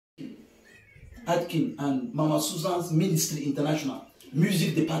Atkin and Mama Susan's Ministry International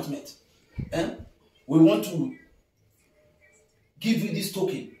Music Department. We want to give you this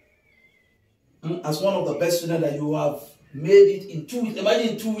token as one of the best students that you have made it in 2 weeks. Imagine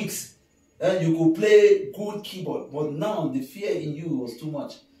in 2 weeks, you could play good keyboard, but now the fear in you was too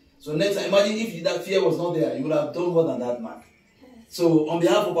much. So next time, imagine if that fear was not there, you would have done more than that, Mark. So on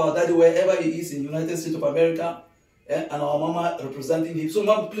behalf of our daddy, wherever he is in the United States of America, and our mama representing him. So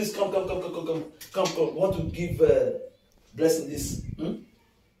mom, please come. Want to give blessing this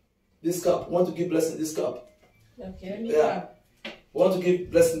this cup. Want to give blessing this cup. Okay. Yeah. Want to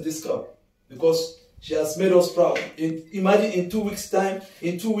give blessing this cup because she has made us proud. Imagine in 2 weeks' time,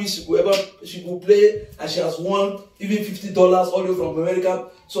 in 2 weeks, she will play, and she has won even $50 all the way from America.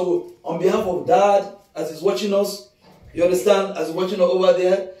 So on behalf of Dad, as he's watching us, you understand, as he's watching over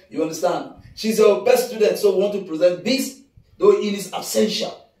there, you understand. She's your best student, so we want to present this, though it is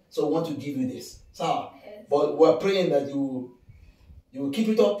absentia. So we want to give you this. So, yes. But we're praying that you will keep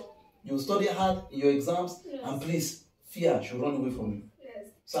it up, you will study hard in your exams, yes. And please, fear should run away from you. Yes.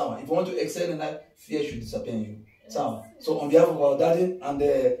 So, if you want to excel in life, fear should disappear in you. Yes. So on behalf of our daddy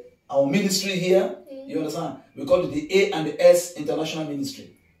and our ministry here, you understand, we call it the A and the S International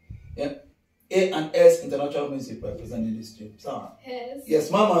Ministry. Yeah? A and S International Ministry by presenting this to you. So, yes.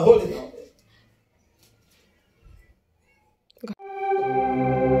 Yes, Mama, hold it now.